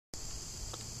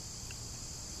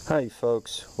Hi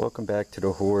folks, welcome back to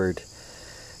the Horde.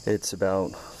 It's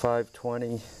about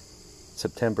 5:20,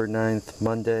 September 9th,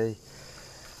 Monday,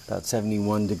 about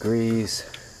 71 degrees.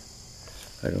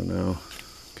 I don't know,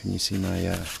 can you see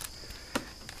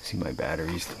my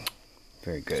batteries?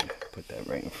 Very good, put that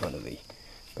right in front of the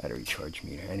battery charge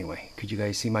meter. Anyway, could you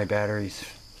guys see my batteries?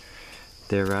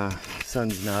 Their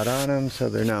sun's not on them, so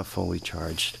they're not fully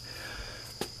charged.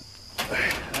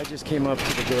 I just came up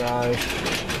to the garage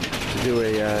to do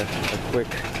a quick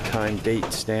time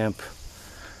date stamp.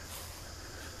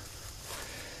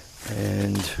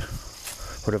 And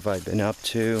what have I been up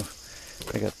to?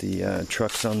 I got the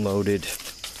trucks unloaded.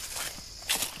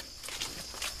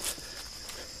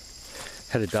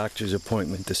 Had a doctor's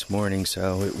appointment this morning,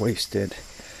 so it wasted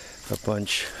a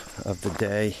bunch of the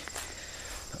day.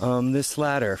 This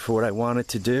ladder, for what I wanted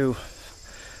to do,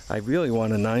 I really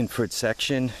want a 9-foot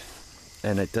section,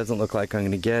 and it doesn't look like I'm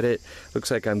going to get it. Looks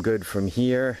like I'm good from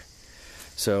here.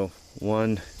 So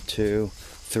 1, 2,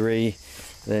 3.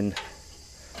 Then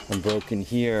I'm broken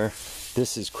here.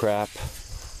 This is crap.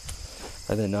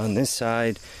 And then on this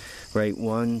side, right,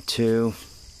 1, 2,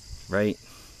 right,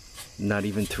 not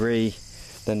even 3.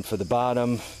 Then for the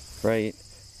bottom, right,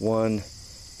 1,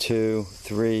 2,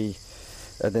 3.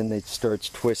 And then it starts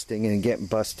twisting and getting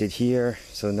busted here.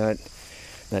 So not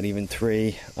even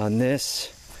 3 on this.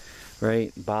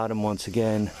 Right, bottom once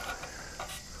again,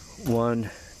 1,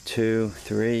 2,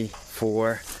 3,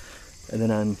 4, and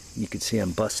then you can see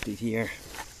I'm busted here.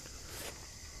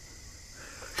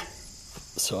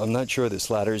 So I'm not sure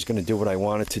this ladder is going to do what I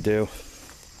want it to do.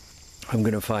 I'm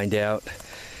going to find out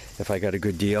if I got a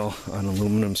good deal on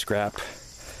aluminum scrap.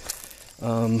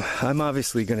 I'm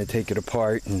obviously going to take it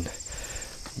apart and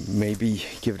maybe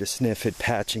give it a sniff at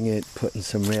patching it, putting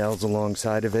some rails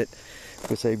alongside of it.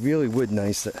 Because I really would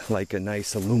like a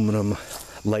nice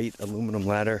light aluminum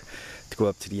ladder to go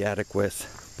up to the attic with,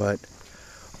 but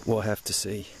we'll have to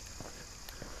see.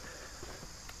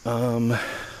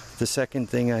 The second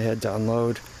thing I had to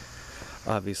unload,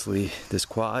 obviously this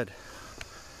quad.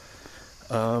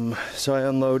 So I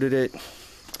unloaded it,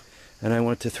 and I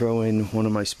went to throw in one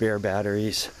of my spare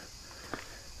batteries,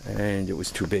 and it was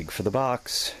too big for the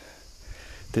box.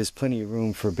 There's plenty of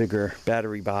room for a bigger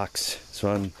battery box,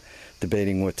 so I'm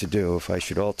debating what to do, if I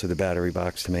should alter the battery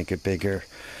box to make it bigger,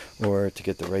 or to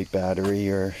get the right battery,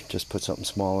 or just put something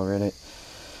smaller in it.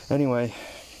 Anyway,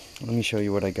 let me show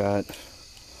you what I got.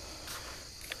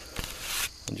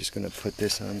 I'm just going to put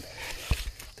this on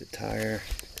the tire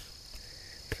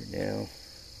for now.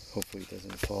 Hopefully it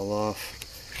doesn't fall off.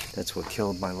 That's what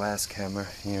killed my last camera.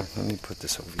 Here, let me put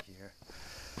this over here.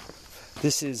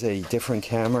 This is a different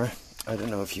camera. I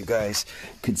don't know if you guys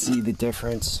could see the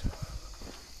difference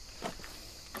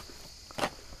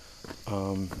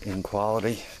in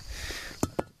quality.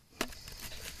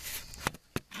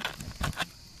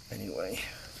 Anyway,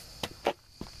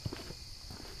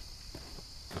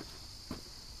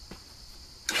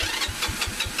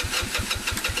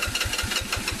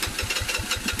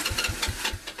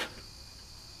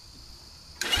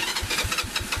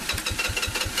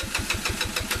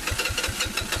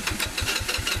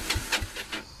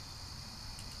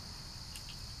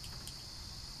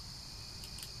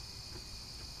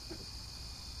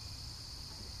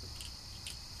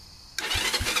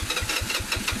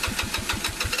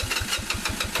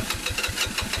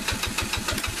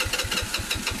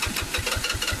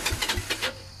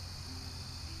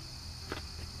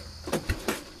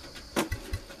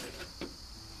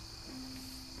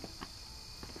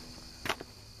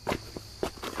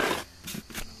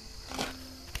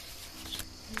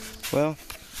 well,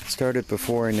 it started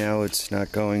before and now it's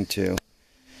not going to.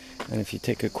 And if you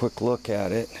take a quick look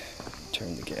at it,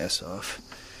 turn the gas off.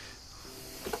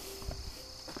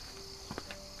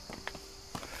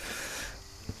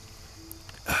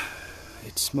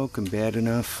 It's smoking bad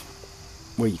enough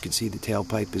where you can see the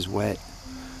tailpipe is wet,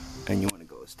 and you want to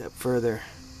go a step further.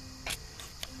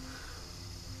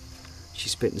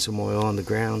 She's spitting some oil on the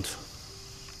ground.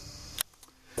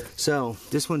 So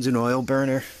this one's an oil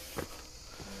burner.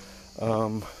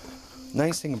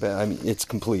 Nice thing about, I mean, it's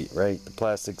complete, right? The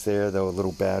plastic's there, though a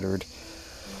little battered.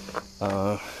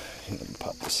 Let me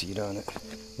pop the seat on it.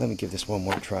 Let me give this one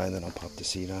more try, then I'll pop the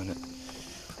seat on it.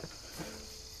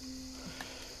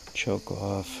 Choke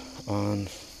off, on.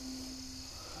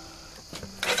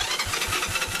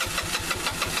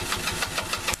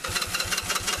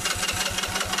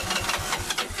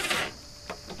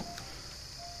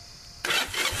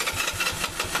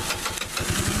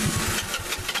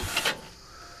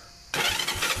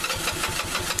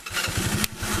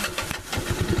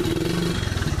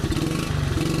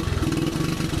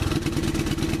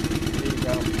 There you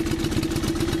go.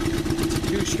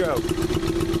 stroke.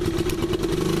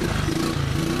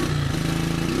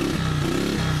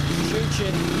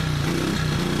 Shoot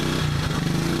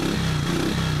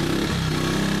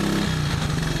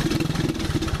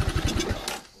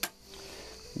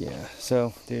Yeah,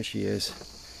 so there she is.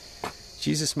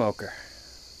 She's a smoker.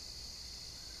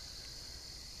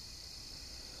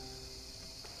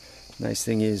 Nice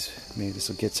thing is, maybe this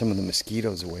will get some of the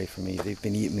mosquitoes away from me. They've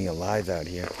been eating me alive out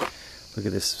here. Look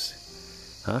at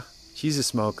this. Huh? She's a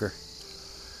smoker.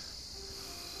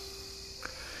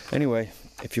 Anyway,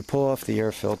 if you pull off the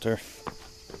air filter,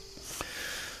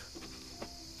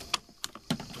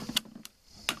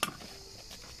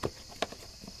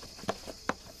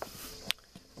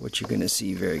 what you're going to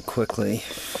see very quickly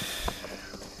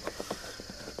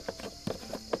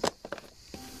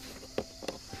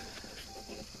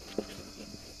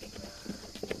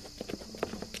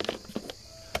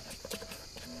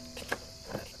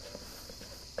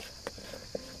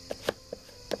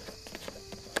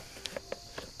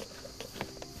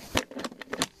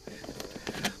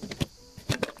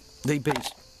they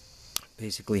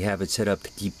basically have it set up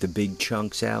to keep the big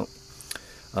chunks out,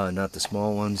 not the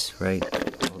small ones, right?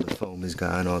 All the foam is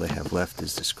gone, all they have left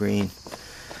is the screen.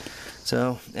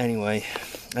 So anyway,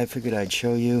 I figured I'd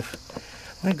show you.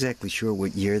 I'm not exactly sure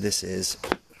what year this is.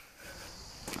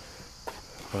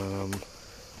 On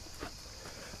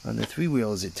the three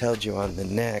wheels it tells you on the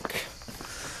neck.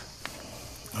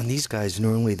 On these guys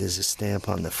normally there's a stamp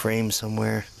on the frame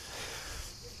somewhere,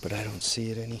 but I don't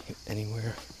see it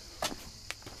anywhere.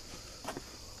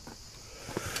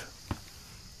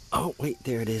 Oh, wait,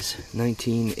 there it is.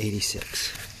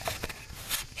 1986.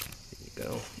 There you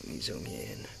go. Let me zoom you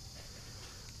in.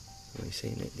 Am I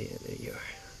seeing it? Yeah, there you are.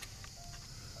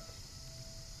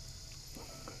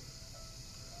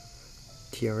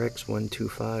 TRX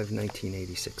 125,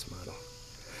 1986 model.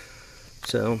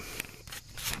 So,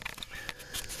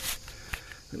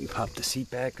 let me pop the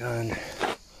seat back on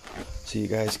so you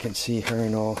guys can see her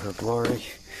in all her glory.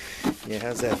 Yeah,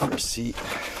 how's that for a seat?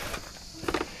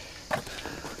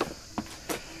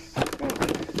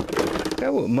 I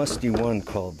forgot what Musty One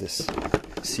called this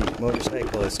seat.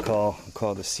 Motorcyclists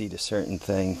call the seat a certain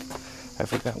thing. I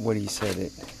forgot what he said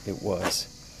it was.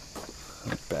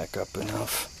 I'll back up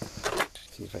enough.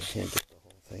 See if I can't get the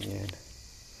whole thing in.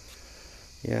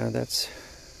 Yeah, that's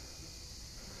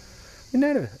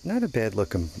not a bad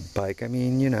looking bike. I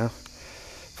mean, you know,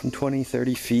 from 20,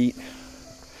 30 feet,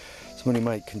 somebody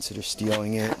might consider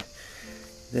stealing it.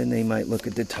 Then they might look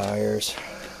at the tires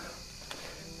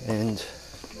and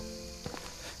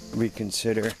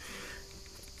reconsider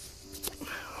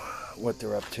what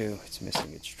they're up to. It's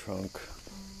missing its trunk.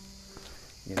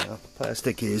 You know,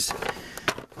 plastic is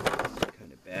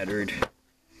kind of battered,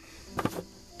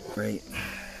 right?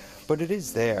 But it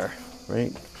is there,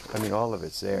 right? I mean, all of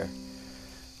it's there,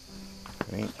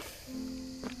 right?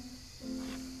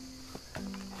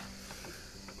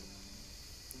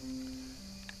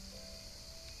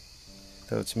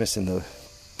 So it's missing the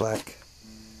black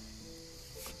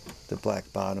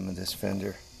bottom of this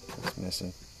fender. It's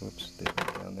missing. Whoops, they put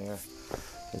it down there.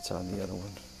 It's on the other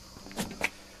one.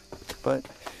 But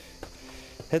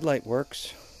headlight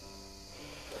works.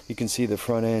 You can see the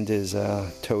front end is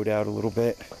towed out a little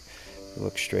bit. You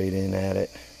look straight in at it,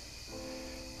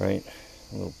 right?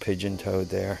 A little pigeon toed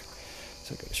there.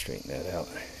 So I gotta straighten that out.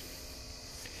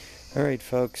 Alright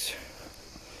folks,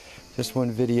 just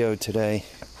one video today.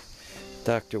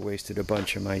 Doctor wasted a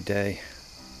bunch of my day,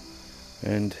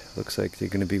 and looks like they're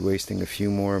going to be wasting a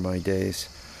few more of my days.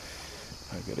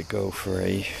 I gotta go for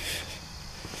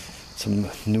some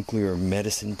nuclear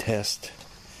medicine test.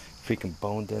 Freaking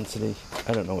bone density.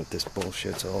 I don't know what this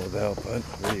bullshit's all about, but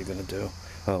what are you gonna do?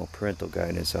 Oh, parental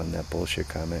guidance on that bullshit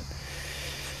comment.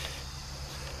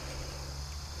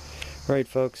 Alright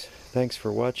folks, thanks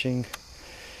for watching.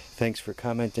 Thanks for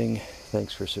commenting.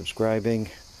 Thanks for subscribing.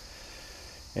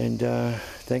 And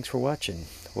thanks for watching.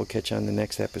 We'll catch you on the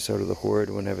next episode of The Horde,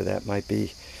 whenever that might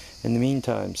be. In the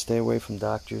meantime, stay away from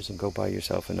doctors and go buy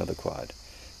yourself another quad.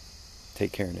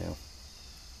 Take care now.